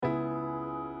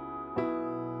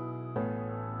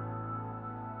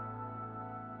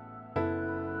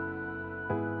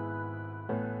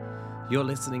You're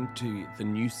listening to the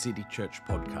New City Church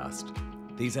podcast.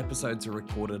 These episodes are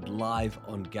recorded live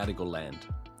on Gadigal land.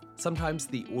 Sometimes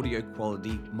the audio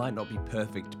quality might not be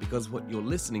perfect because what you're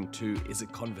listening to is a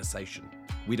conversation.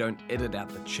 We don't edit out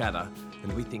the chatter,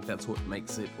 and we think that's what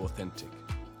makes it authentic.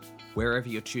 Wherever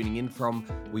you're tuning in from,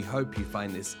 we hope you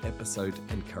find this episode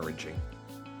encouraging.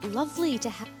 Lovely to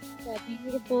have a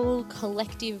beautiful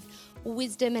collective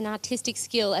wisdom and artistic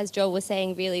skill. As Joel was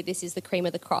saying, really this is the cream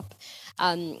of the crop.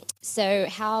 So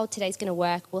how today's going to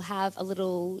work, we'll have a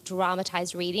little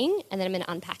dramatized reading and then I'm going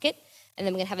to unpack it, and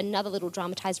then we're going to have another little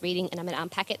dramatized reading and I'm going to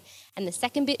unpack it, and the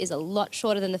second bit is a lot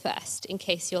shorter than the first in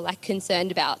case you're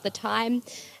concerned about the time.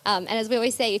 And as we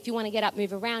always say, if you want to get up,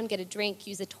 move around, get a drink,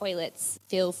 use the toilets,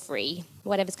 feel free,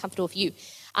 whatever's comfortable for you.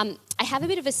 I have a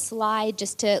bit of a slide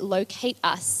just to locate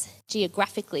us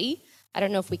geographically. I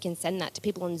don't know if we can send that to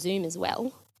people on Zoom as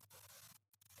well,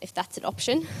 if that's an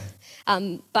option.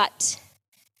 But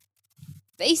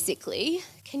basically,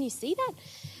 can you see that?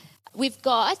 We've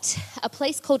got a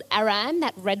place called Aram,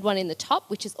 that red one in the top,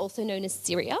 which is also known as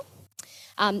Syria.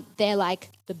 They're like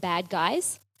the bad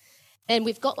guys. And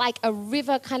we've got a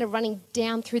river kind of running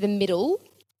down through the middle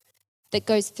that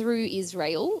goes through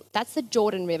Israel. That's the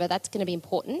Jordan River. That's going to be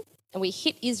important. And we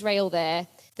hit Israel there.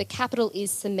 The capital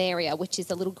is Samaria, which is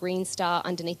a little green star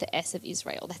underneath the S of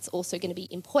Israel. That's also going to be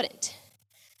important.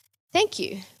 Thank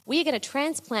you. We are going to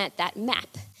transplant that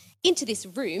map into this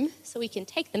room so we can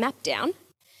take the map down.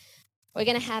 We're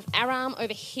going to have Aram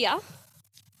over here.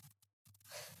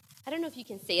 I don't know if you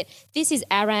can see it. This is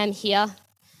Aram here.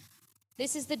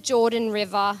 This is the Jordan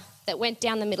River that went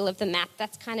down the middle of the map.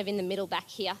 That's kind of in the middle back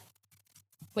here.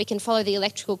 We can follow the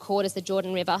electrical cord as the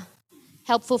Jordan River.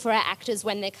 Helpful for our actors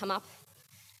when they come up.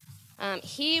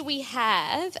 Here we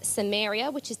have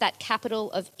Samaria, which is that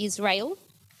capital of Israel,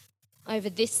 over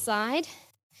this side.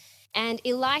 And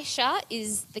Elisha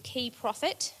is the key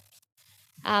prophet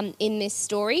in this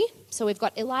story. So we've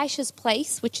got Elisha's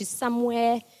place, which is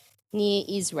somewhere near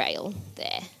Israel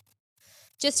there.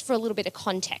 Just for a little bit of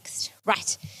context.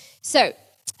 Right. So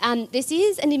this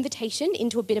is an invitation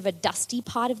into a bit of a dusty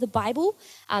part of the Bible.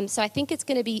 So I think it's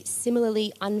going to be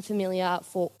similarly unfamiliar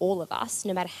for all of us,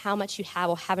 no matter how much you have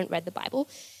or haven't read the Bible.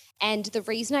 And the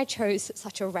reason I chose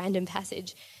such a random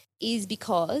passage is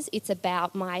because it's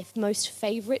about my most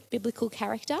favourite biblical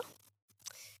character.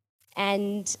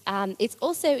 And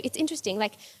it's interesting,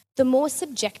 the more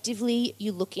subjectively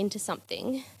you look into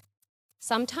something,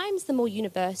 sometimes the more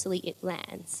universally it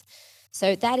lands.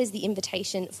 So that is the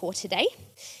invitation for today.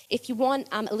 If you want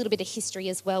a little bit of history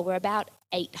as well, we're about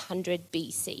 800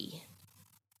 BC.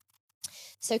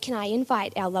 So can I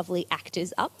invite our lovely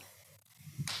actors up?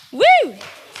 Woo!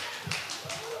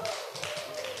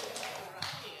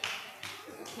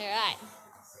 All right.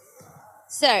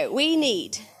 So we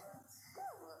need,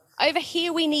 over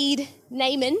here we need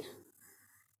Naaman.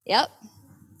 Yep.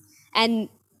 And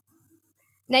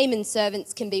Naaman's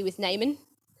servants can be with Naaman.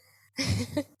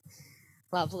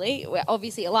 Lovely.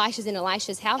 Obviously, Elisha's in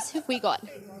Elisha's house. Who have we got?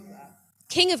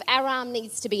 King of Aram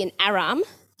needs to be in Aram.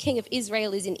 King of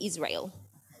Israel is in Israel.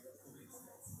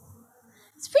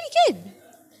 It's pretty good.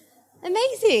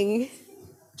 Amazing.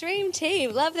 Dream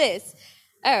team. Love this.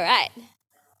 All right.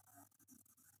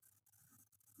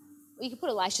 You can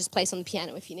put Elisha's place on the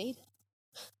piano if you need.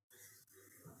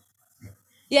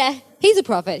 Yeah, he's a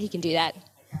prophet. He can do that.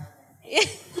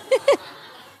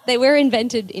 They were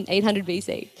invented in 800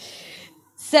 BC.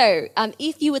 So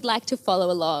if you would like to follow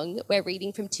along, we're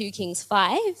reading from 2 Kings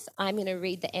 5. I'm going to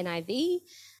read the NIV,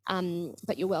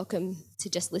 but you're welcome to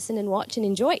just listen and watch and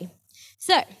enjoy.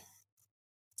 So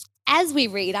as we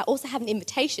read, I also have an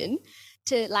invitation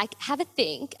to have a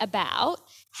think about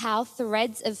how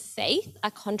threads of faith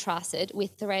are contrasted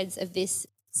with threads of this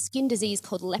skin disease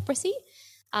called leprosy,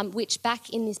 which back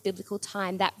in this biblical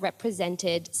time, that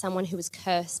represented someone who was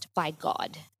cursed by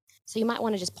God. So you might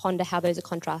want to just ponder how those are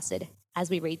contrasted as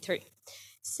we read through.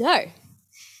 So,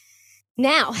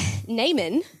 now,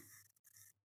 Naaman,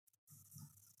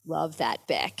 love that,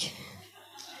 Beck,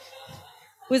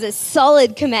 was a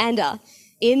solid commander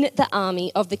in the army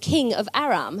of the king of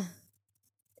Aram.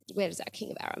 Where is our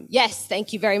king of Aram? Yes,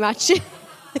 thank you very much.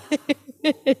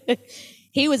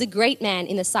 He was a great man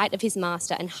in the sight of his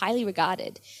master and highly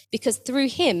regarded, because through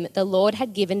him the Lord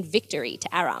had given victory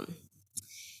to Aram.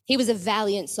 He was a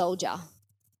valiant soldier,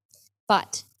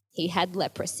 but he had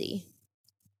leprosy.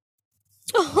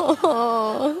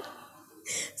 Oh,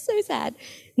 so sad.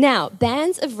 Now,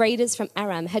 bands of raiders from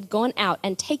Aram had gone out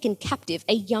and taken captive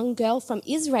a young girl from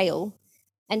Israel,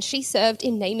 and she served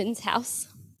in Naaman's house.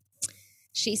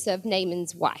 She served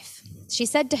Naaman's wife. She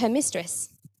said to her mistress,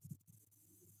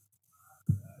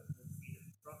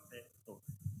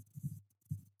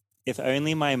 If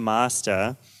only my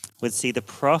master would see the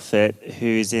prophet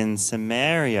who's in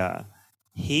Samaria.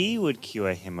 He would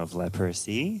cure him of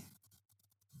leprosy.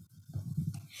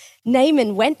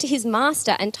 Naaman went to his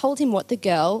master and told him what the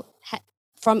girl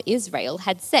from Israel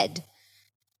had said.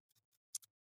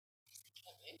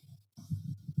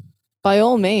 By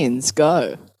all means,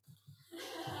 go.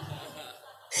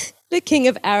 The king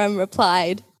of Aram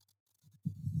replied,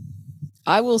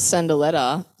 I will send a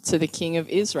letter to the king of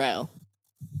Israel.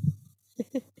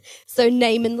 So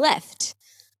Naaman left.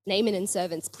 Naaman and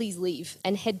servants, please leave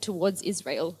and head towards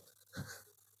Israel.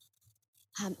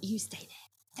 You stay there.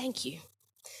 Thank you.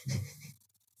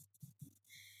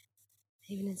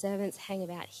 Naaman and servants hang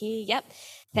about here. Yep.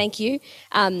 Thank you.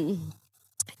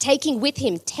 Taking with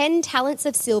him 10 talents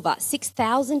of silver,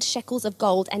 6,000 shekels of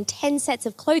gold, and 10 sets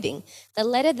of clothing, the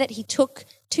letter that he took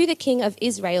to the king of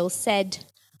Israel said,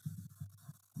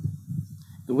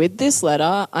 With this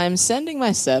letter, I am sending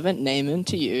my servant Naaman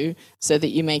to you so that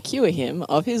you may cure him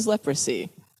of his leprosy.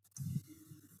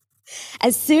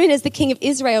 As soon as the king of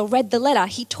Israel read the letter,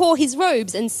 he tore his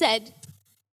robes and said,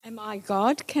 Am I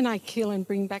God? Can I kill and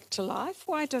bring back to life?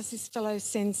 Why does this fellow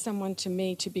send someone to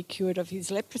me to be cured of his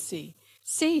leprosy?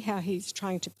 See how he's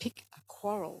trying to pick a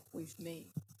quarrel with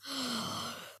me.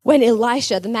 When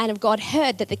Elisha, the man of God,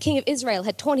 heard that the king of Israel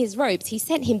had torn his robes, he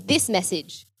sent him this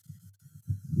message.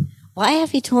 Why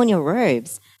have you torn your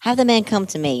robes? Have the man come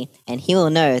to me, and he will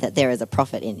know that there is a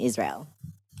prophet in Israel.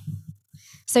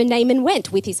 So Naaman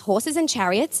went with his horses and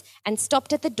chariots and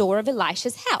stopped at the door of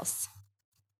Elisha's house.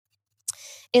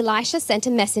 Elisha sent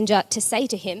a messenger to say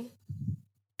to him,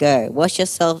 Go, wash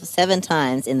yourself 7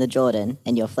 times in the Jordan,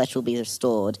 and your flesh will be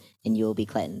restored, and you will be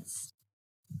cleansed.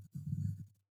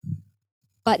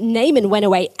 But Naaman went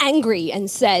away angry and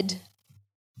said,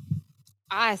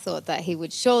 I thought that he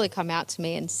would surely come out to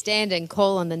me and stand and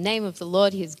call on the name of the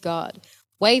Lord his God,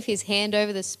 wave his hand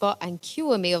over the spot and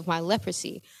cure me of my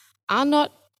leprosy. Are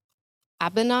not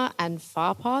Abana and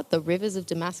Pharpar, the rivers of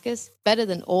Damascus, better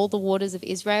than all the waters of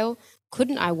Israel?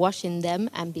 Couldn't I wash in them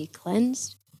and be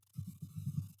cleansed?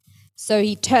 So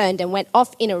he turned and went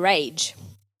off in a rage.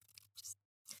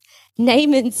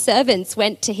 Naaman's servants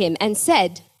went to him and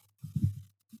said,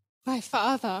 My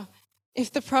father,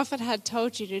 if the prophet had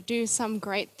told you to do some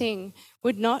great thing,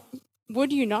 would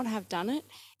you not have done it?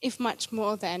 If much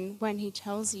more than when he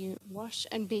tells you, wash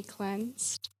and be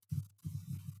cleansed.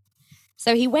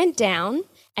 So he went down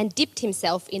and dipped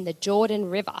himself in the Jordan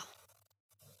River,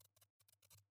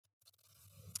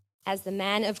 as the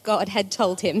man of God had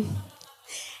told him.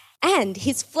 And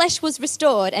his flesh was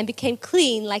restored and became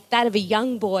clean like that of a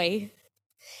young boy.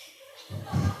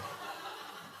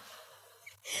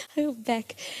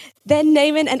 Then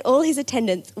Naaman and all his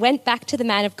attendants went back to the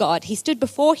man of God. He stood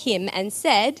before him and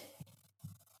said,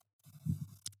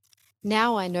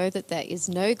 Now I know that there is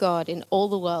no God in all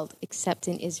the world except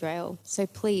in Israel. So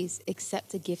please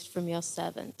accept a gift from your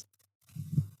servant.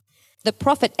 The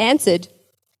prophet answered,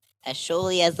 As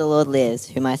surely as the Lord lives,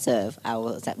 whom I serve, I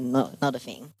will accept not a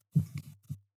thing.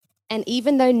 And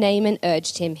even though Naaman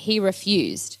urged him, he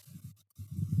refused.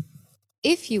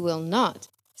 If you will not,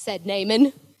 Said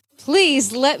Naaman,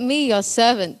 please let me, your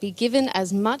servant, be given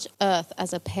as much earth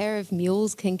as a pair of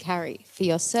mules can carry, for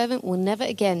your servant will never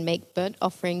again make burnt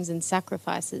offerings and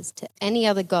sacrifices to any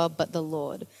other god but the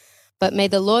Lord. But may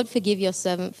the Lord forgive your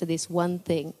servant for this one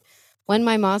thing. When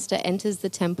my master enters the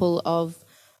temple of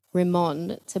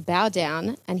Rimmon to bow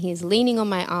down, and he is leaning on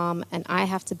my arm, and I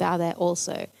have to bow there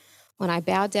also. When I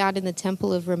bow down in the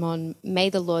temple of Rimmon, may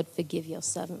the Lord forgive your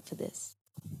servant for this.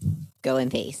 Go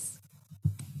in peace.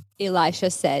 Elisha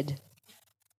said.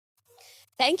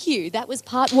 Thank you. That was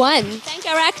part 1. Thank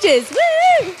our actors.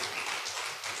 Woo!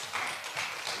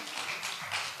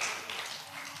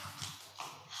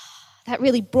 That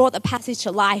really brought the passage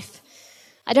to life.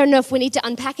 I don't know if we need to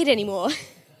unpack it anymore.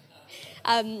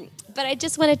 But I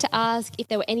just wanted to ask if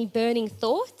there were any burning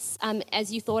thoughts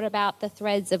as you thought about the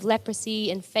threads of leprosy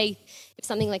and faith, if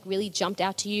something like really jumped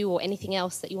out to you or anything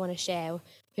else that you want to share. We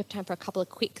have time for a couple of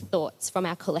quick thoughts from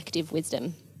our collective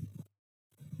wisdom.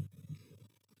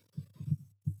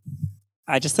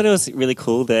 I just thought it was really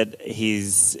cool that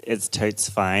it's totes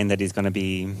fine that he's going to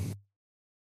be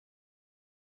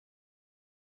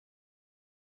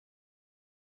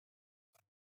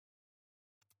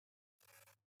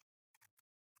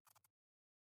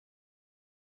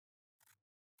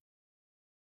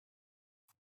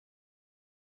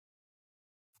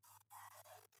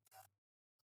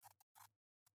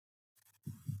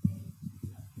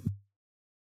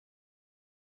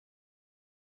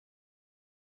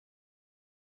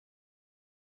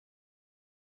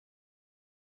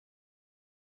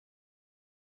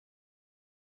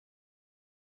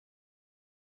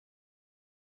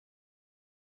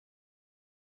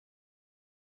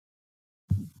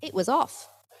It was off.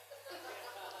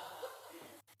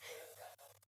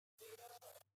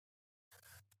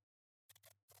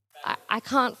 I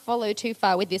can't follow too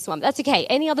far with this one. That's okay.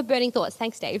 Any other burning thoughts?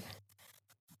 Thanks, Dave.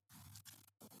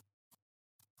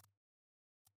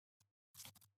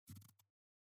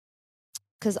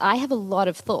 Because I have a lot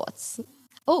of thoughts.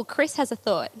 Oh, Chris has a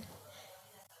thought.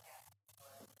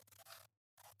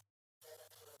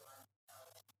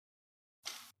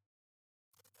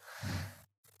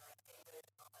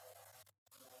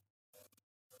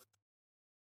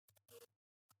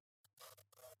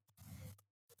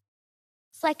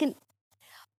 It's like an...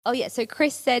 Oh, yeah, so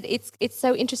Chris said it's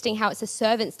so interesting how it's the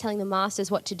servants telling the masters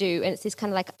what to do, and it's this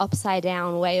kind of like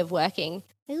upside-down way of working.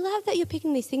 I love that you're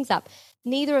picking these things up.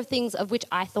 Neither of things of which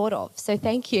I thought of, so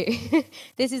thank you.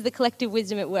 This is the collective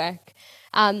wisdom at work.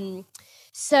 I'm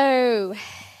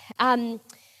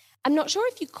not sure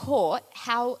if you caught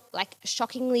how like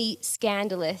shockingly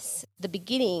scandalous the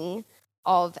beginning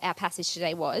of our passage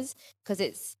today was, because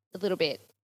it's a little bit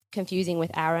confusing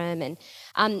with Aram, and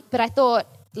but I thought,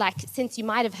 like, since you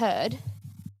might have heard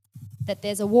that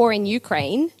there's a war in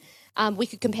Ukraine, we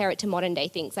could compare it to modern day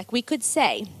things. Like, we could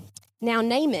say, now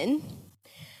Naaman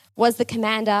was the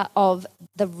commander of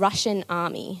the Russian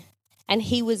army, and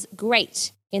he was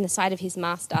great in the sight of his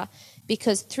master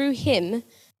because through him,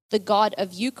 the God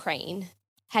of Ukraine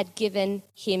had given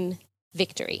him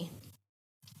victory.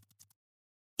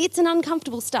 It's an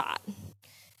uncomfortable start.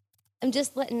 I'm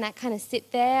just letting that kind of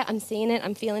sit there. I'm seeing it.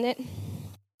 I'm feeling it.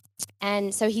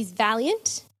 And so he's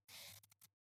valiant,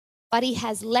 but he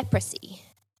has leprosy,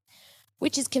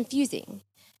 which is confusing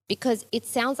because it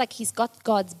sounds like he's got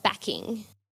God's backing,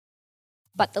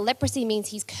 but the leprosy means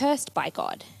he's cursed by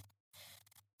God.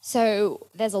 So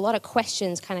there's a lot of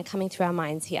questions kind of coming through our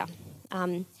minds here.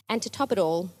 And to top it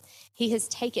all, he has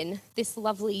taken this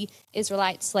lovely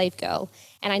Israelite slave girl,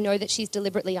 and I know that she's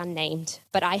deliberately unnamed,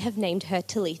 but I have named her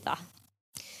Talitha.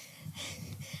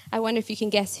 I wonder if you can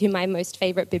guess who my most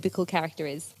favourite biblical character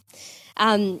is.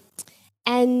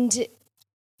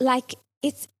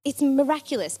 It's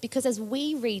miraculous because as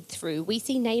we read through, we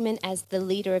see Naaman as the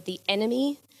leader of the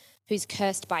enemy who's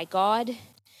cursed by God,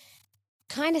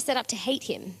 kind of set up to hate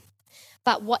him.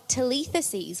 But what Talitha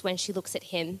sees when she looks at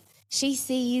him, she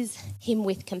sees him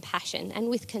with compassion and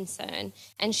with concern,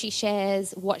 and she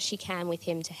shares what she can with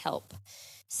him to help.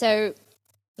 So,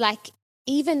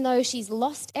 even though she's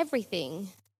lost everything,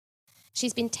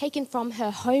 she's been taken from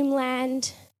her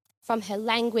homeland, from her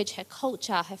language, her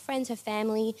culture, her friends, her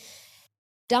family,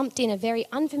 dumped in a very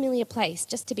unfamiliar place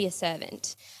just to be a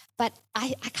servant. But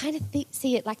I kind of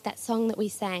see it like that song that we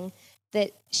sang,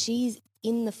 that she's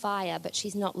in the fire, but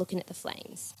she's not looking at the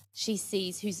flames. She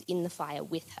sees who's in the fire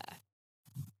with her.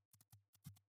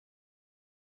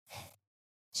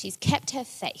 She's kept her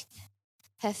faith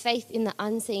in the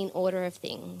unseen order of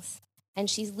things, and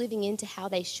she's living into how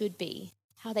they should be,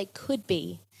 how they could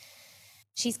be.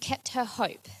 She's kept her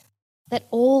hope that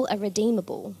all are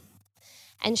redeemable,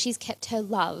 and she's kept her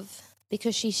love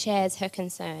because she shares her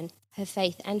concern, her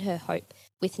faith and her hope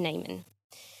with Naaman.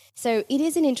 So it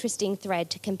is an interesting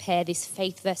thread to compare this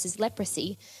faith versus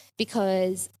leprosy,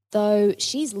 because though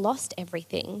she's lost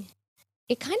everything,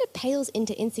 it kind of pales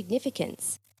into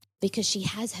insignificance because she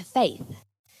has her faith.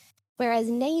 Whereas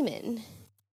Naaman,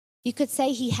 you could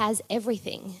say he has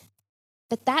everything,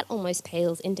 but that almost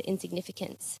pales into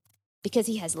insignificance because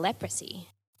he has leprosy.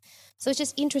 So it's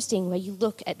just interesting where you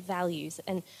look at values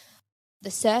and the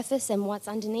surface and what's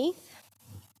underneath.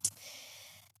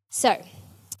 So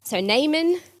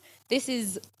Naaman, this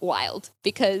is wild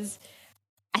because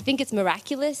I think it's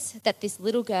miraculous that this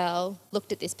little girl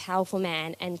looked at this powerful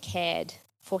man and cared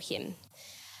for him.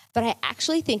 But I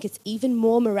actually think it's even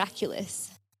more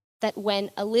miraculous that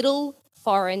when a little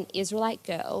foreign Israelite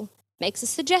girl makes a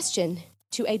suggestion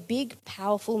to a big,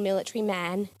 powerful military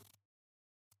man,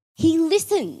 he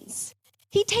listens.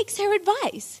 He takes her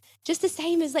advice, just the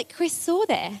same as Chris saw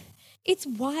there. It's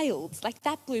wild.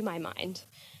 That blew my mind.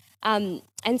 And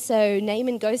so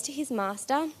Naaman goes to his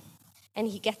master and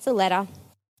he gets a letter.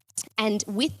 And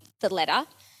with the letter,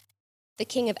 the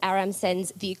king of Aram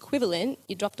sends the equivalent,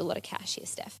 you dropped a lot of cash here,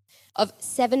 Steph, of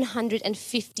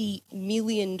 $750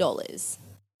 million.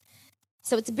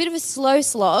 So it's a bit of a slow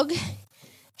slog,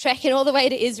 trekking all the way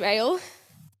to Israel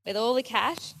with all the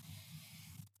cash.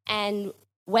 And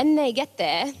when they get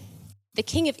there, the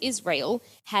king of Israel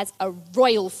has a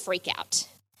royal freak out,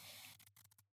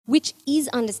 which is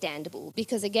understandable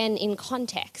because, again, in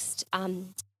context,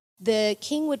 the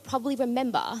king would probably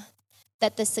remember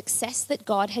that the success that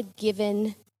God had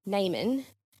given Naaman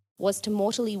was to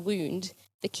mortally wound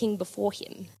the king before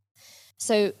him.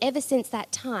 So ever since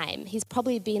that time, he's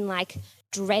probably been like,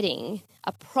 dreading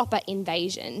a proper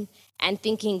invasion and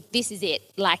thinking, this is it.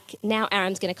 Like, now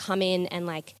Aram's going to come in and,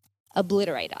 like,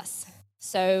 obliterate us.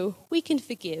 So we can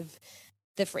forgive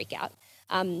the freak out.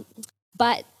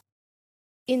 But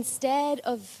instead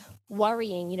of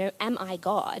worrying, am I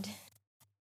God?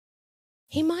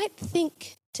 He might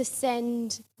think to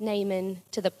send Naaman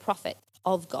to the prophet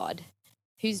of God,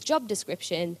 whose job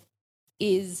description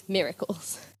is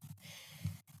miracles.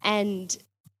 And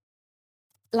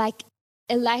like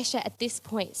Elisha at this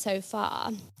point so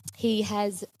far,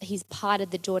 he's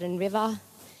parted the Jordan River,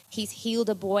 he's healed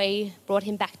a boy, brought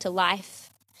him back to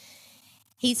life.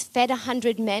 He's fed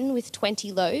 100 men with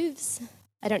 20 loaves.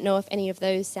 I don't know if any of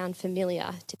those sound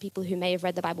familiar to people who may have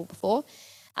read the Bible before.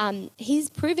 He's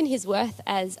proven his worth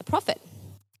as a prophet.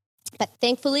 But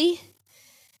thankfully,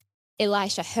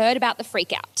 Elisha heard about the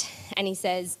freak out and he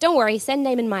says, don't worry, send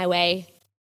Naaman my way.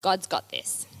 God's got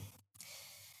this.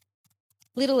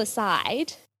 Little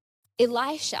aside,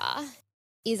 Elisha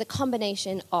is a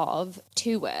combination of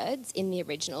two words in the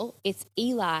original. It's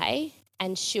Eli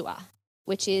and Shua,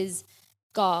 which is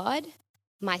God,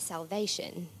 my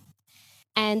salvation.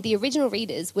 And the original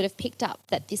readers would have picked up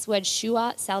that this word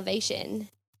Shua, salvation,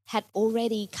 had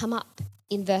already come up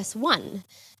in verse 1.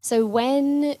 So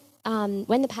when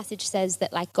the passage says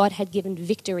that like God had given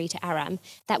victory to Aram,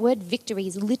 that word victory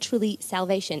is literally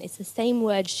salvation. It's the same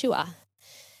word Shua.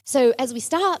 So as we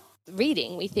start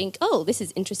reading, we think, oh, this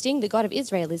is interesting. The God of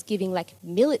Israel is giving like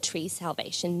military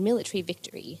salvation, military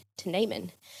victory to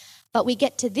Naaman. But we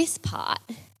get to this part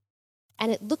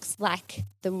and it looks like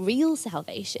the real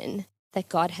salvation that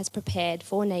God has prepared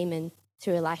for Naaman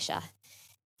through Elisha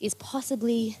is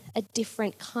possibly a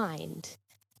different kind.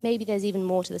 Maybe there's even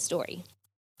more to the story.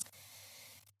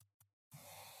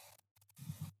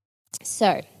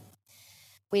 So,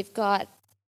 we've got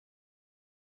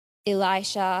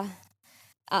Elisha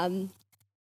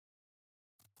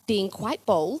being quite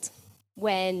bold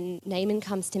when Naaman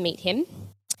comes to meet him.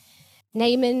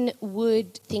 Naaman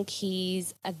would think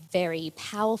he's a very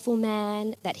powerful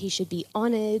man, that he should be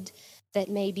honoured, that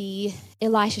maybe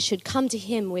Elisha should come to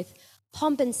him with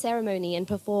pomp and ceremony and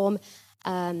perform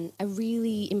a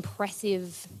really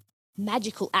impressive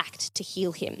magical act to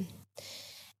heal him.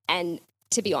 And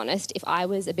to be honest, if I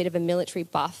was a bit of a military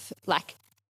buff, like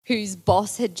whose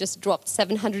boss had just dropped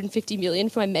 $750 million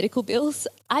for my medical bills,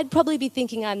 I'd probably be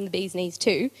thinking I'm the bee's knees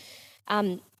too.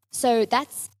 So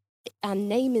that's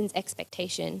Naaman's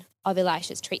expectation of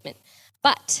Elisha's treatment.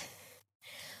 But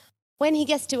when he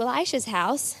gets to Elisha's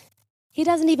house, he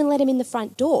doesn't even let him in the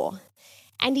front door.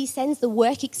 And he sends the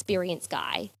work experience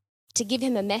guy to give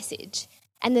him a message.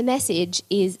 And the message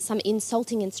is some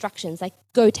insulting instructions like,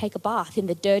 go take a bath in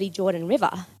the dirty Jordan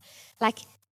River. Like,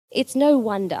 it's no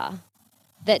wonder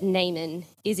that Naaman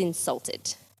is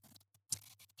insulted.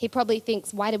 He probably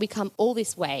thinks, why did we come all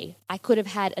this way? I could have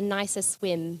had a nicer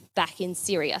swim back in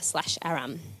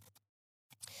Syria/Aram.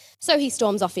 So he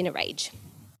storms off in a rage.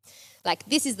 Like,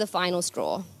 this is the final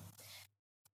straw.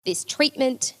 This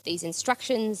treatment, these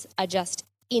instructions are just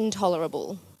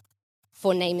intolerable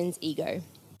for Naaman's ego.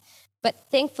 But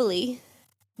thankfully,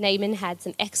 Naaman had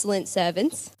some excellent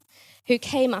servants who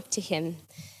came up to him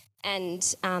and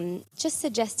just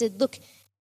suggested, look,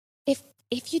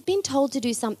 if you'd been told to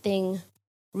do something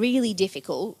really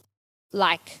difficult,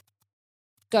 like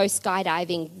go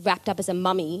skydiving wrapped up as a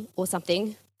mummy or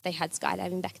something, they had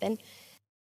skydiving back then,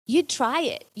 you'd try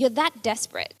it. You're that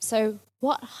desperate. So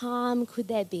what harm could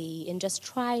there be in just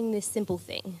trying this simple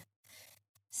thing?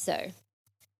 So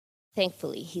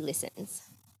thankfully, he listens.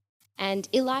 And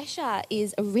Elisha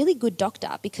is a really good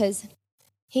doctor because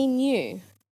he knew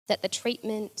that the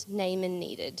treatment Naaman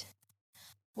needed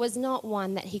was not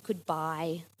one that he could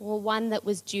buy or one that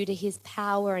was due to his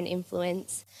power and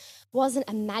influence, wasn't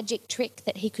a magic trick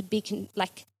that he could be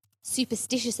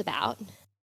superstitious about.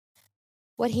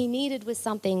 What he needed was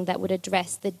something that would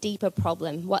address the deeper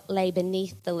problem, what lay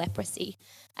beneath the leprosy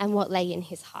and what lay in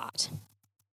his heart.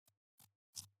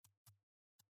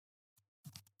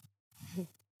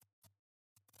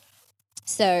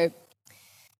 So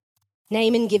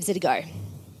Naaman gives it a go.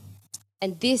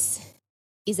 And this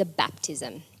is a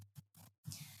baptism.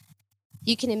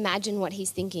 You can imagine what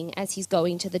he's thinking as he's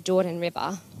going to the Jordan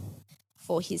River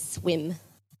for his swim.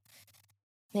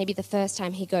 Maybe the first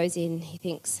time he goes in, he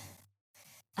thinks,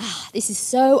 this is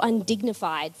so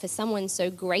undignified for someone so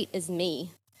great as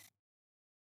me.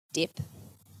 Dip.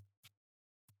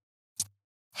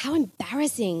 How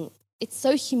embarrassing. It's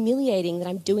so humiliating that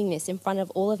I'm doing this in front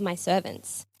of all of my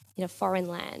servants in a foreign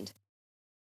land.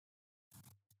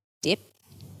 Dip.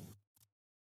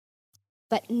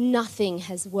 But nothing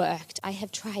has worked. I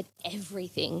have tried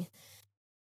everything.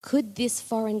 Could this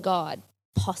foreign god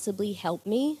possibly help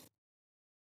me?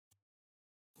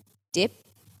 Dip.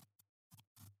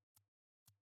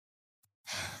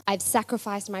 I've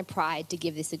sacrificed my pride to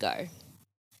give this a go.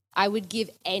 I would give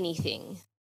anything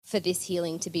for this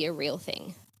healing to be a real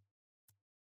thing.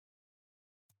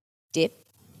 Dip.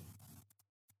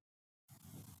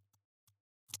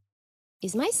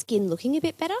 Is my skin looking a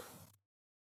bit better?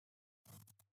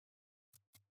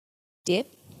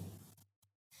 Dip.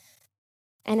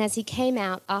 And as he came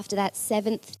out after that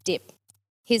 7th dip,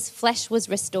 his flesh was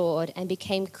restored and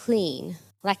became clean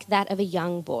like that of a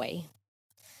young boy.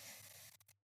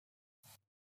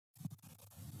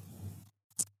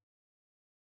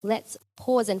 Let's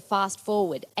pause and fast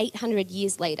forward 800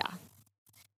 years later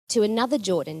to another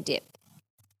Jordan dip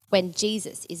when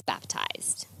Jesus is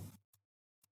baptized.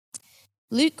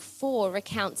 Luke 4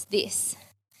 recounts this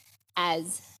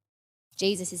as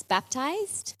Jesus is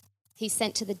baptized, he's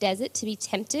sent to the desert to be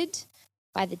tempted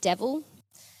by the devil,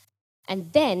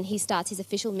 and then he starts his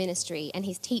official ministry and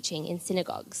he's teaching in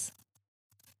synagogues.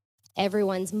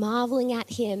 Everyone's marveling at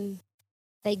him.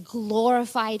 They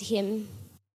glorified him,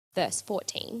 verse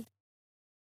 14.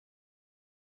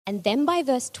 And then by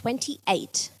verse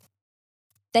 28,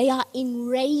 they are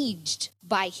enraged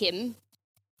by him,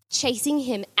 chasing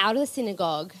him out of the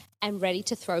synagogue and ready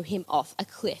to throw him off a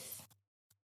cliff.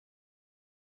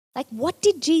 Like, what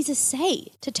did Jesus say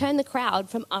to turn the crowd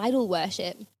from idol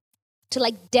worship to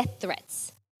like death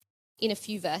threats in a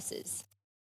few verses?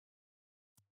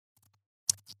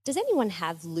 Does anyone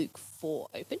have Luke 4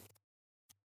 open?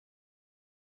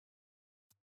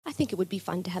 I think it would be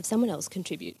fun to have someone else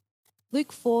contribute.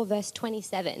 Luke 4, verse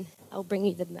 27. I'll bring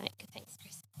you the mic. Thanks,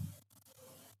 Chris.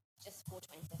 Just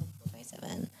 4:27.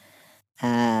 27.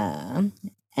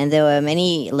 And there were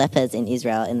many lepers in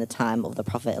Israel in the time of the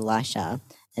prophet Elisha,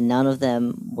 and none of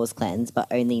them was cleansed, but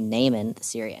only Naaman the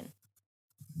Syrian.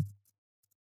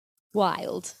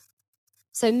 Wild.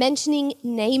 So mentioning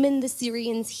Naaman the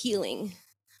Syrian's healing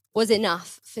was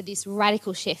enough for this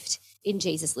radical shift in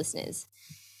Jesus' listeners.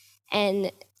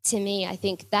 And to me, I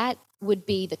think that would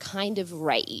be the kind of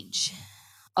rage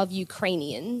of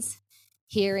Ukrainians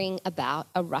hearing about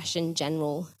a Russian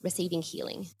general receiving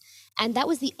healing. And that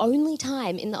was the only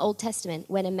time in the Old Testament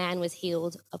when a man was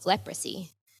healed of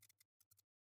leprosy.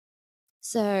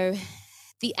 So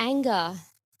the anger,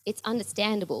 it's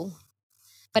understandable,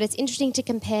 but it's interesting to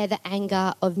compare the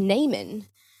anger of Naaman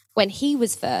when he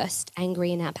was first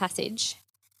angry in our passage.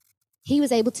 He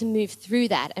was able to move through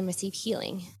that and receive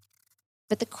healing.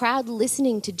 But the crowd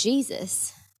listening to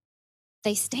Jesus,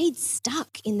 they stayed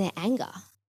stuck in their anger.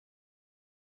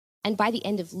 And by the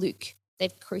end of Luke,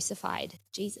 they've crucified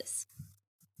Jesus.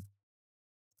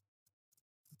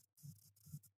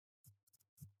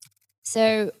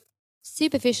 So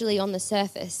superficially on the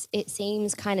surface, it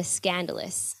seems kind of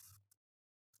scandalous.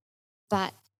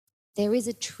 But there is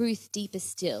a truth deeper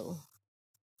still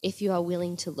if you are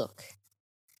willing to look.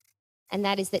 And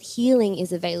that is that healing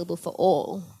is available for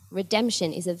all.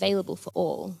 Redemption is available for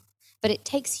all. But it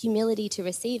takes humility to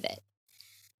receive it.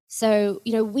 So,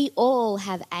 we all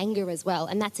have anger as well,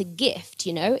 and that's a gift,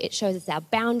 It shows us our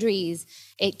boundaries.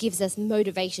 It gives us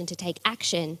motivation to take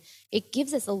action. It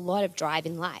gives us a lot of drive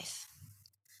in life.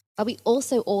 But we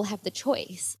also all have the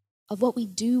choice of what we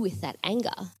do with that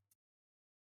anger.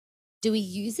 Do we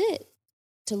use it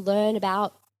to learn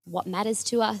about what matters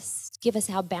to us, give us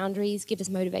our boundaries, give us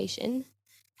motivation,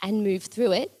 and move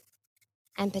through it,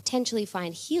 and potentially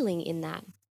find healing in that?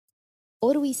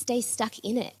 Or do we stay stuck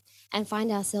in it and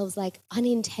find ourselves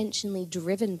unintentionally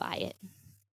driven by it?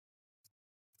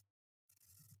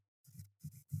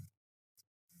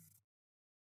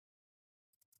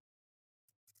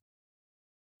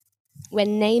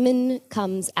 When Naaman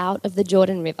comes out of the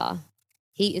Jordan River,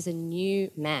 he is a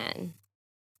new man.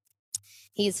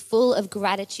 He is full of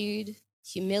gratitude,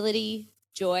 humility,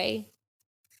 joy,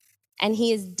 and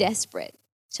he is desperate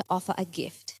to offer a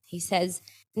gift. He says,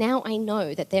 "Now I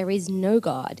know that there is no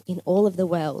God in all of the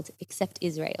world except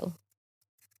Israel.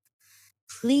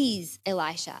 Please,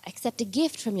 Elisha, accept a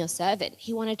gift from your servant."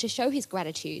 He wanted to show his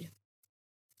gratitude.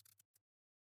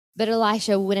 But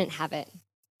Elisha wouldn't have it.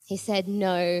 He said,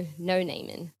 no,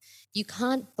 Naaman. You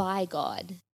can't buy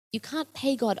God. You can't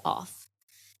pay God off.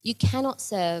 You cannot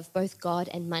serve both God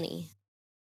and money.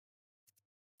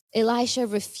 Elisha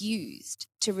refused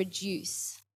to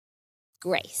reduce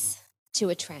grace to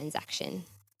a transaction.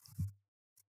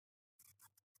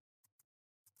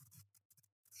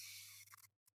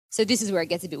 So this is where it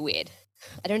gets a bit weird.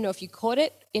 I don't know if you caught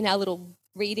it in our little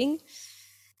reading.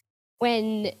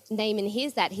 When Naaman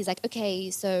hears that, he's like,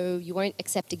 okay, so you won't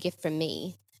accept a gift from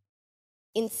me.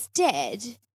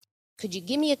 Instead, Could you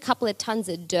give me a couple of tons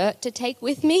of dirt to take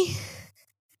with me?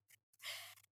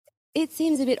 It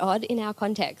seems a bit odd in our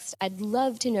context. I'd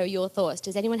love to know your thoughts.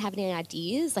 Does anyone have any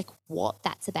ideas, like what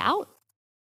that's about?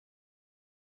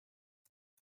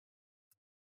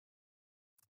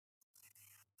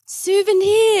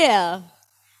 Souvenir!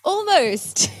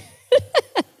 Almost.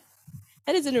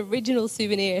 That is an original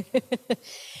souvenir.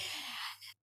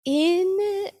 In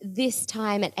this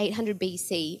time at 800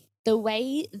 BC, the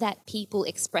way that people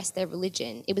expressed their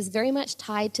religion, it was very much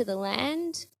tied to the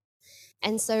land.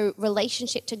 And so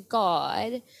relationship to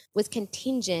God was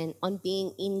contingent on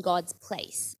being in God's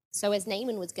place. So as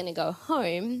Naaman was going to go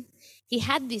home, he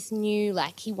had this new,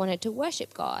 he wanted to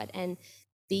worship God and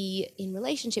be in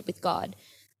relationship with God.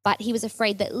 But he was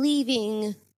afraid that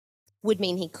leaving would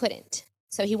mean he couldn't.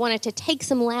 So he wanted to take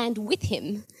some land with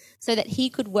him so that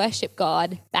he could worship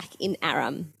God back in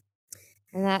Aram.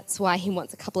 And that's why he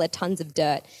wants a couple of tons of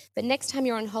dirt. But next time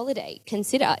you're on holiday,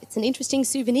 consider it's an interesting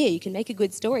souvenir. You can make a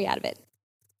good story out of it.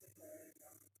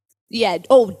 Yeah,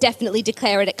 definitely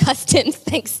declare it at customs.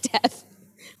 Thanks, Steph.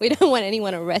 We don't want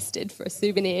anyone arrested for a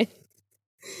souvenir.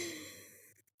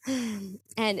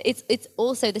 And it's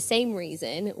also the same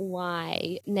reason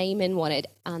why Naaman wanted,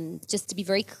 just to be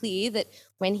very clear, that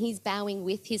when he's bowing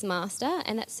with his master,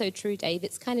 and that's so true, Dave,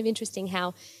 it's kind of interesting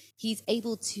how he's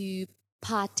able to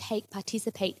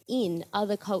participate in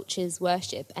other cultures'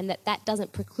 worship, and that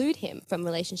doesn't preclude him from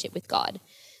relationship with God.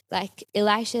 Like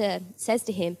Elisha says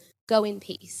to him, go in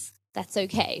peace. That's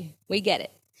okay. We get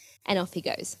it. And off he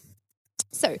goes.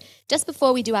 So just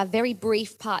before we do our very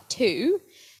brief part 2,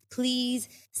 please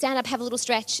stand up, have a little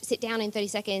stretch, sit down in 30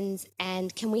 seconds,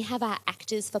 and can we have our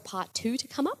actors for part 2 to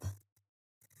come up?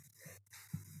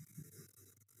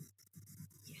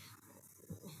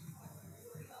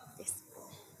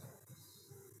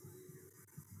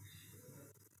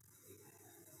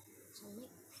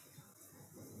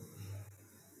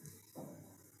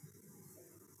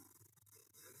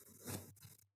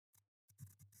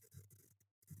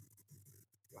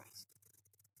 Yes.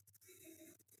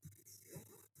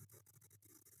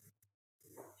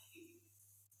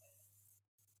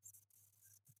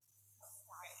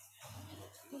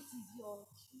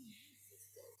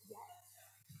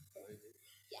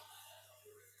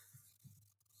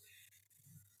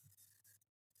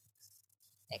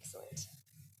 Excellent.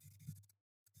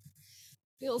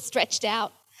 Feel stretched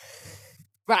out.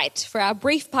 Right, for our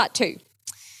brief part 2.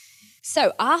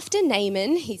 So after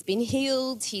Naaman, he's been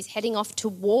healed, he's heading off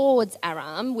towards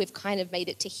Aram. We've kind of made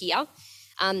it to here.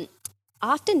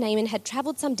 After Naaman had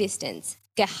travelled some distance,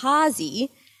 Gehazi,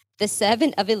 the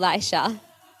servant of Elisha,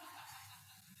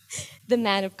 the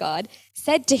man of God,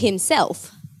 said to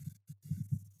himself,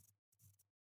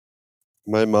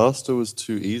 My master was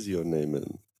too easy on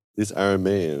Naaman, this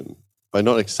Aramean, by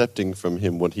not accepting from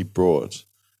him what he brought.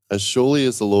 As surely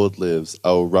as the Lord lives,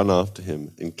 I will run after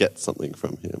him and get something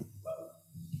from him.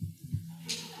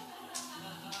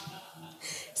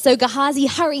 So Gehazi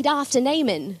hurried after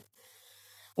Naaman.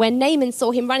 When Naaman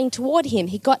saw him running toward him,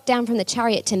 he got down from the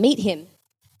chariot to meet him.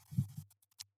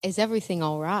 Is everything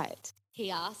all right?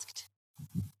 He asked.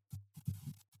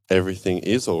 Everything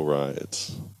is all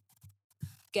right.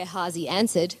 Gehazi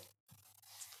answered.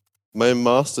 My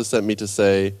master sent me to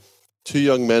say, 2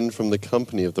 young men from the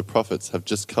company of the prophets have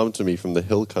just come to me from the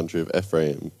hill country of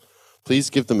Ephraim. Please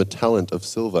give them a talent of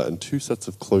silver and 2 sets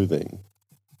of clothing.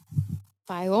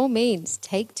 By all means,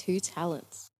 take 2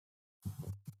 talents,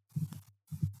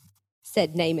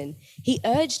 said Naaman. He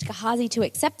urged Gehazi to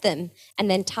accept them and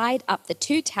then tied up the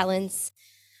 2 talents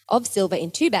of silver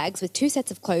in 2 bags with 2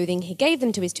 sets of clothing. He gave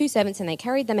them to his 2 servants and they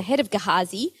carried them ahead of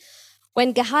Gehazi.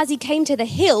 When Gehazi came to the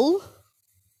hill,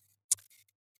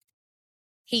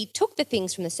 he took the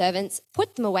things from the servants,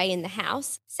 put them away in the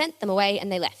house, sent them away, and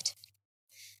they left.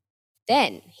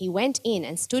 Then he went in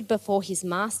and stood before his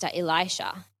master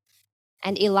Elisha.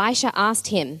 And Elisha asked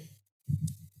him,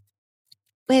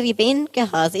 Where have you been,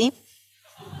 Gehazi?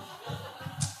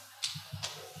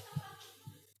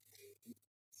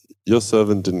 Your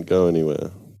servant didn't go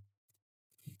anywhere.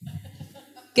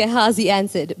 Gehazi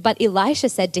answered, but Elisha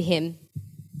said to him,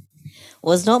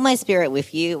 Was not my spirit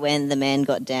with you when the man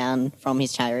got down from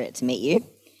his chariot to meet you?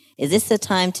 Is this the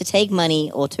time to take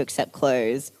money or to accept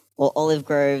clothes, or olive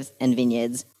groves and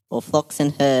vineyards, or flocks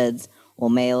and herds, or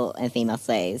male and female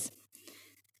slaves?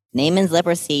 Naaman's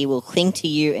leprosy will cling to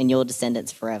you and your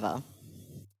descendants forever.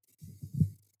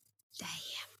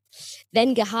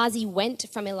 Then Gehazi went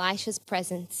from Elisha's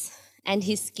presence, and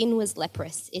his skin was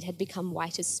leprous. It had become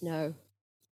white as snow.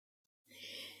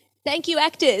 Thank you,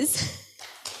 actors.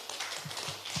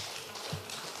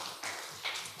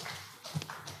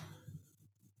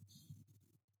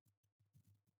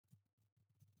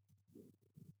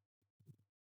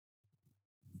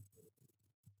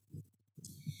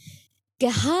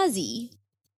 Gehazi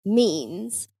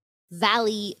means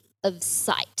valley of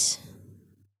sight,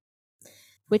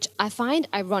 which I find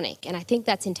ironic, and I think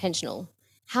that's intentional.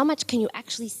 How much can you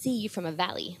actually see from a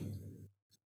valley?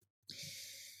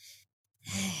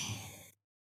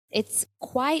 It's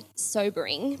quite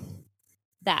sobering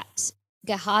that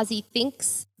Gehazi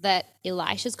thinks that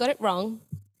Elisha's got it wrong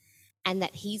and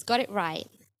that he's got it right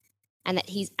and that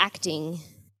he's acting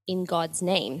in God's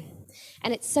name.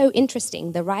 And it's so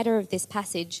interesting. The writer of this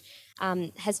passage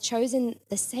has chosen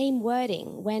the same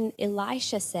wording when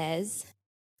Elisha says,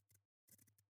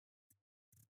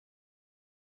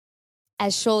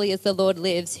 "As surely as the Lord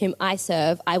lives, whom I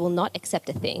serve, I will not accept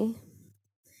a thing."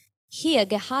 Here,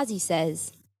 Gehazi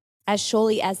says, "As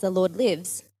surely as the Lord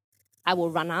lives, I will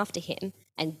run after him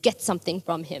and get something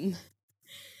from him."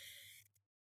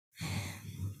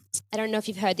 I don't know if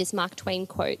you've heard this Mark Twain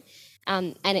quote,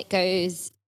 and it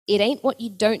goes, "It ain't what you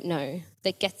don't know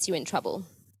that gets you in trouble.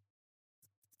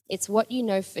 It's what you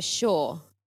know for sure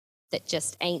that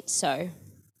just ain't so."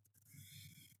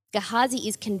 Gehazi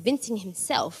is convincing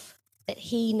himself that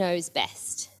he knows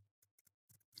best,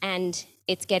 and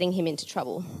it's getting him into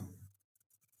trouble.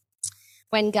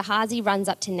 When Gehazi runs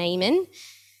up to Naaman,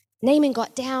 Naaman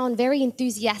got down, very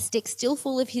enthusiastic, still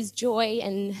full of his joy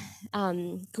and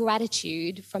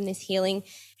gratitude from this healing.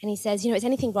 And he says, "Is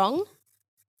anything wrong?"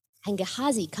 And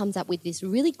Gehazi comes up with this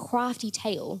really crafty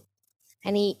tale.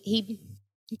 And he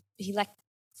like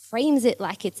frames it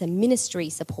like it's a ministry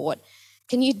support.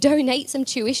 "Can you donate some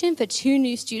tuition for 2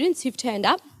 new students who've turned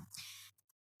up?"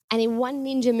 And in one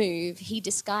ninja move, he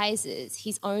disguises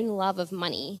his own love of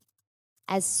money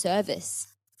as service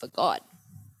for God.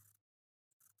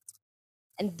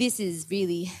 And this is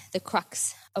really the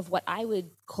crux of what I would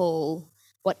call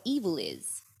what evil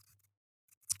is.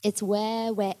 It's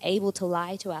where we're able to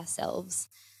lie to ourselves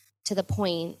to the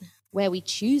point where we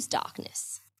choose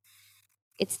darkness.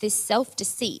 It's this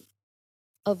self-deceit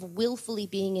of willfully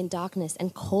being in darkness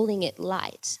and calling it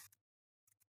light.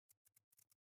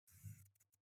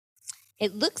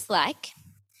 It looks like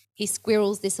he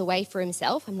squirrels this away for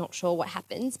himself. I'm not sure what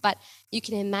happens, but you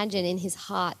can imagine in his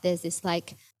heart there's this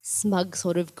smug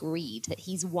sort of greed that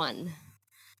he's won.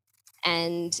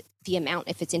 And the amount,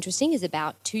 if it's interesting, is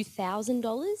about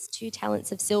 $2,000, 2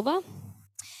 talents of silver.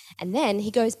 And then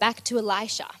he goes back to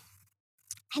Elisha.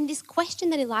 And this question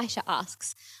that Elisha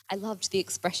asks, I loved the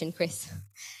expression, Chris.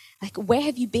 "Where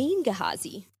have you been,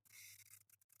 Gehazi?"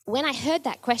 When I heard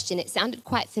that question, it sounded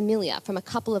quite familiar from a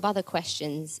couple of other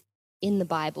questions in the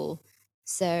Bible.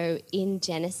 So in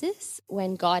Genesis,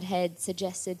 when God had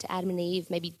suggested to Adam and Eve,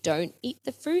 maybe don't eat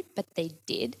the fruit, but they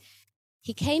did,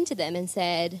 he came to them and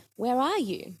said, "Where are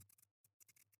you?"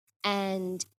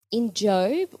 And in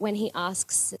Job, when he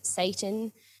asks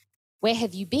Satan, "Where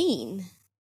have you been?"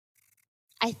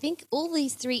 I think all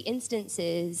these 3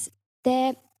 instances,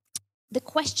 the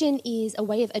question is a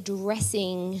way of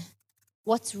addressing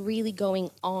what's really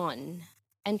going on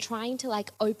and trying to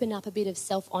open up a bit of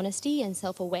self-honesty and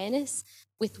self-awareness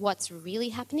with what's really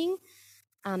happening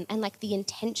and the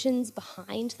intentions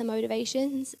behind the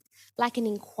motivations, like an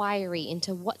inquiry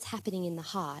into what's happening in the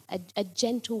heart, a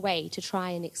gentle way to try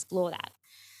and explore that.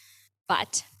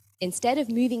 But instead of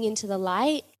moving into the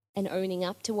light and owning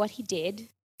up to what he did,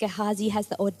 Gehazi has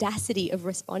the audacity of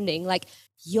responding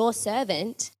 "Your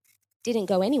servant didn't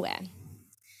go anywhere."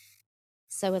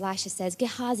 So Elisha says,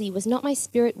 "Gehazi, was not my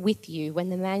spirit with you when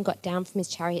the man got down from his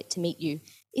chariot to meet you?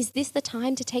 Is this the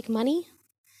time to take money?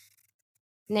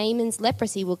 Naaman's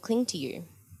leprosy will cling to you."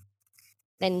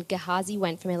 Then Gehazi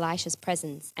went from Elisha's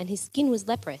presence, and his skin was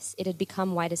leprous. It had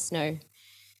become white as snow.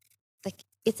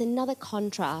 It's another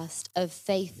contrast of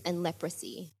faith and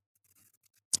leprosy.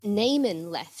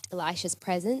 Naaman left Elisha's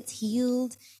presence,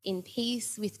 healed, in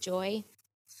peace, with joy,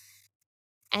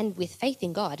 and with faith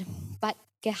in God. But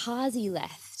Gehazi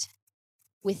left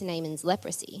with Naaman's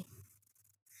leprosy.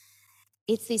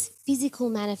 It's this physical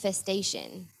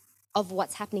manifestation of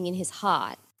what's happening in his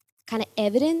heart, kind of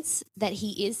evidence that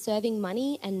he is serving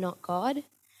money and not God,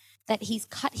 that he's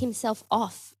cut himself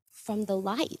off from the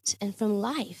light and from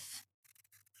life.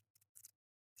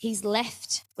 He's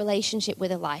left relationship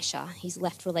with Elisha. He's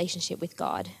left relationship with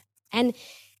God. And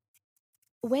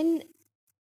when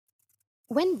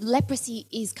leprosy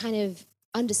is kind of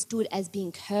understood as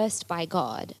being cursed by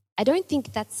God, I don't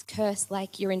think that's cursed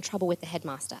like you're in trouble with the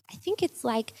headmaster. I think it's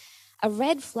like a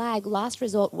red flag, last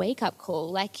resort wake-up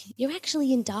call, you're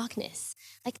actually in darkness.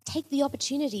 Take the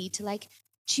opportunity to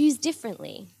choose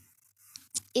differently.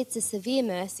 It's a severe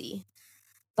mercy,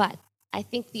 but I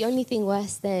think the only thing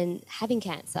worse than having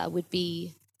cancer would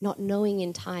be not knowing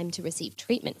in time to receive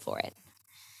treatment for it.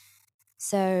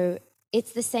 So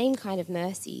It's the same kind of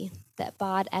mercy that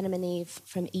barred Adam and Eve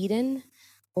from Eden,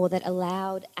 or that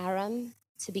allowed Aram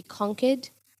to be conquered,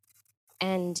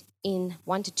 and in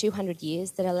 100 to 200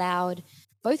 years that allowed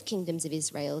both kingdoms of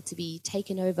Israel to be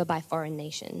taken over by foreign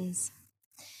nations.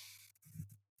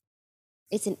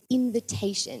 It's an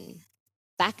invitation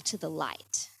back to the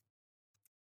light.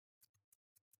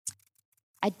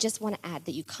 I just want to add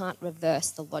that you can't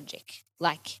reverse the logic.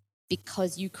 Like,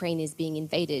 because Ukraine is being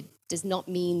invaded does not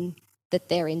mean that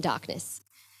they're in darkness.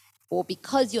 Or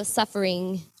because you're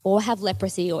suffering or have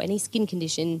leprosy or any skin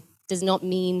condition does not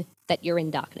mean that you're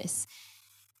in darkness.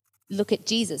 Look at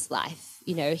Jesus' life.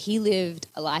 You know, he lived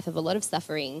a life of a lot of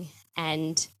suffering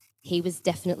and he was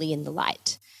definitely in the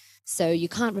light. So you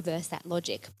can't reverse that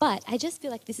logic. But I just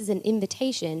feel like this is an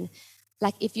invitation.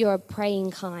 Like if you're a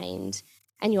praying kind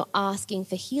and you're asking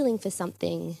for healing for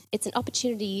something, it's an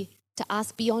opportunity to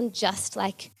ask beyond just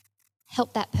like,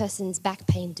 help that person's back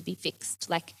pain to be fixed.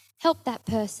 Like, help that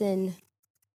person's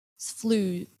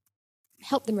flu,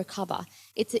 help them recover.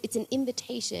 It's an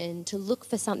invitation to look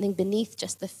for something beneath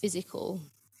just the physical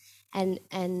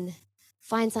and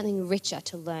find something richer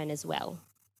to learn as well,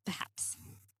 perhaps.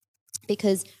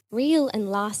 Because real and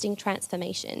lasting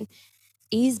transformation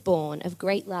is born of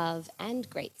great love and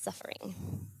great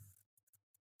suffering.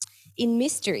 In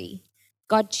mystery,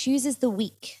 God chooses the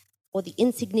weak or the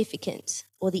insignificant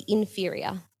or the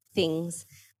inferior things,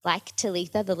 like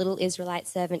Talitha, the little Israelite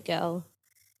servant girl,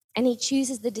 and he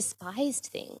chooses the despised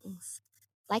things,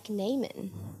 like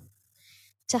Naaman,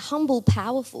 to humble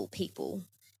powerful people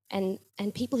and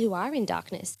people who are in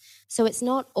darkness. So it's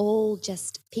not all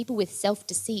just people with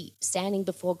self-deceit standing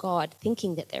before God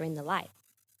thinking that they're in the light.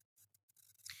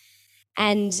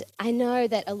 And I know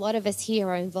that a lot of us here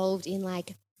are involved in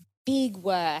like big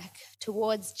work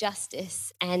towards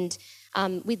justice, and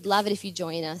we'd love it if you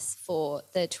join us for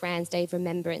the Trans Day of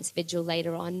Remembrance Vigil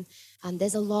later on.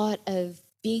 There's a lot of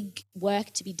big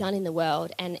work to be done in the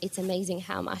world, and it's amazing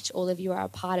how much all of you are a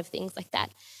part of things like that.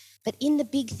 But in the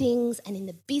big things and in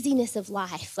the busyness of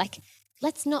life, like,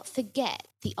 let's not forget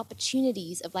the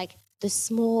opportunities of like the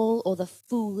small or the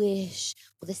foolish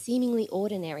or the seemingly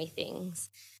ordinary things,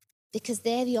 because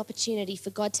they're the opportunity for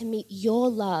God to meet your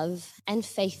love and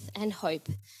faith and hope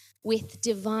with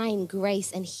divine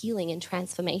grace and healing and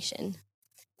transformation.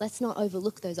 Let's not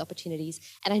overlook those opportunities.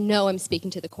 And I know I'm speaking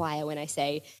to the choir when I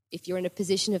say, if you're in a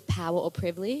position of power or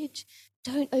privilege,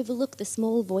 don't overlook the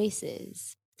small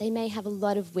voices. They may have a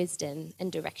lot of wisdom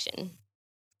and direction.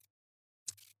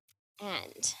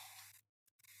 And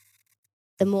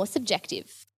the more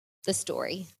subjective the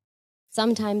story,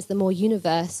 sometimes the more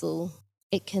universal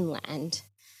it can land.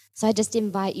 So I just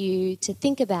invite you to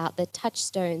think about the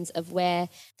touchstones of where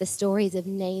the stories of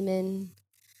Naaman,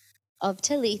 of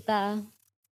Talitha,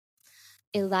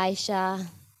 Elisha,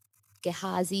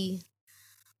 Gehazi,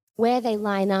 where they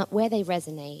line up, where they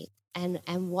resonate, and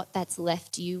what that's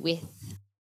left you with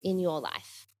in your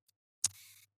life.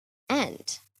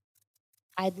 And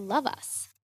I'd love us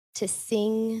to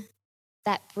sing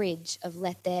that bridge of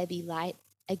Let There Be Light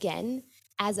again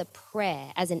as a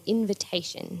prayer, as an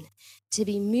invitation to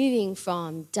be moving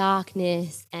from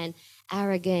darkness and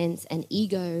arrogance and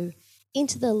ego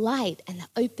into the light and the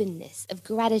openness of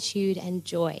gratitude and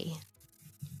joy.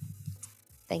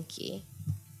 Thank you.